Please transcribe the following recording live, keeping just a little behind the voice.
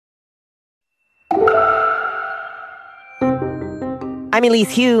I'm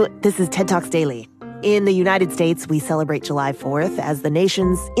Elise Hu. This is TED Talks Daily. In the United States, we celebrate July 4th as the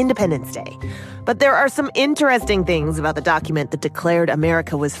nation's Independence Day. But there are some interesting things about the document that declared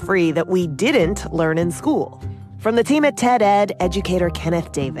America was free that we didn't learn in school. From the team at TED Ed, educator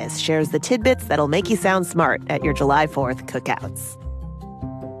Kenneth Davis shares the tidbits that'll make you sound smart at your July 4th cookouts.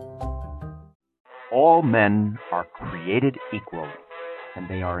 All men are created equal, and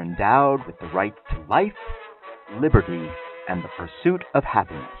they are endowed with the right to life, liberty, and the pursuit of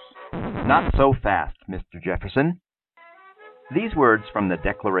happiness. Not so fast, Mr. Jefferson. These words from the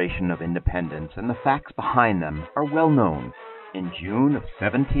Declaration of Independence and the facts behind them are well known. In June of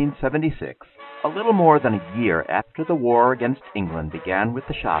 1776, a little more than a year after the war against England began with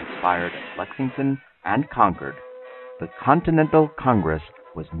the shots fired at Lexington and Concord, the Continental Congress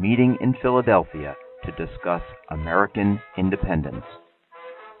was meeting in Philadelphia to discuss American independence.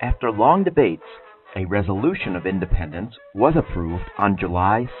 After long debates, a resolution of independence was approved on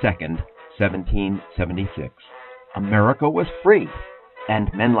July 2nd, 1776. America was free, and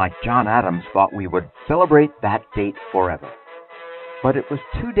men like John Adams thought we would celebrate that date forever. But it was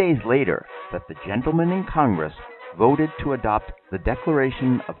 2 days later that the gentlemen in Congress voted to adopt the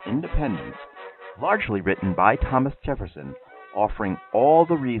Declaration of Independence, largely written by Thomas Jefferson, offering all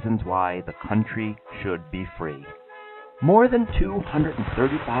the reasons why the country should be free. More than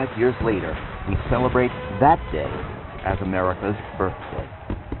 235 years later, we celebrate that day as America's birthday.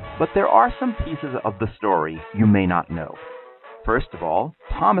 But there are some pieces of the story you may not know. First of all,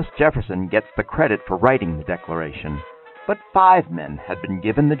 Thomas Jefferson gets the credit for writing the Declaration, but 5 men had been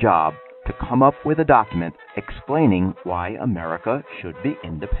given the job to come up with a document explaining why America should be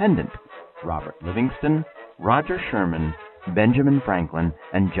independent. Robert Livingston, Roger Sherman, Benjamin Franklin,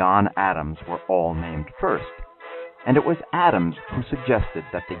 and John Adams were all named first. And it was Adams who suggested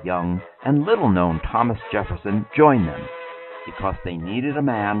that the young and little-known Thomas Jefferson join them, because they needed a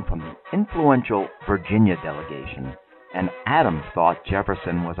man from the influential Virginia delegation, and Adams thought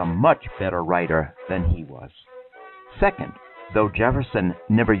Jefferson was a much better writer than he was. Second, though Jefferson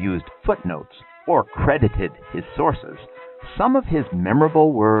never used footnotes or credited his sources, some of his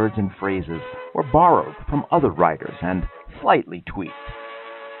memorable words and phrases were borrowed from other writers and slightly tweaked.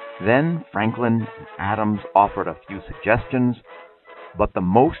 Then Franklin and Adams offered a few suggestions, but the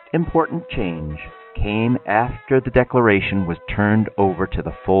most important change came after the Declaration was turned over to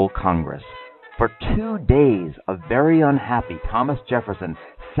the full Congress. For 2 days, a very unhappy Thomas Jefferson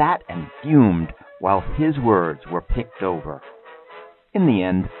sat and fumed while his words were picked over. In the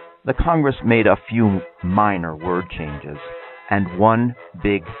end, the Congress made a few minor word changes and one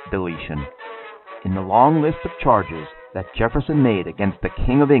big deletion. In the long list of charges that Jefferson made against the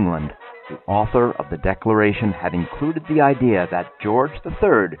King of England, the author of the Declaration had included the idea that George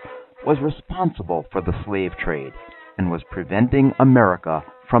III was responsible for the slave trade and was preventing America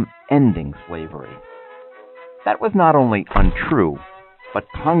from ending slavery. That was not only untrue, but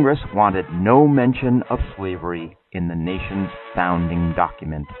Congress wanted no mention of slavery in the nation's founding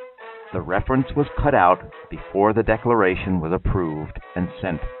document. The reference was cut out before the Declaration was approved and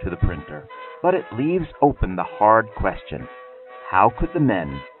sent to the printer. But it leaves open the hard question: how could the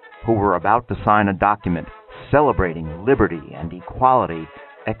men who were about to sign a document celebrating liberty and equality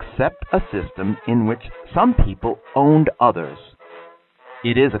accept a system in which some people owned others?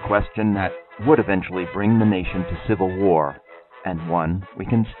 It is a question that would eventually bring the nation to civil war, and one we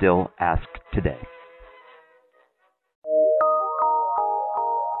can still ask today.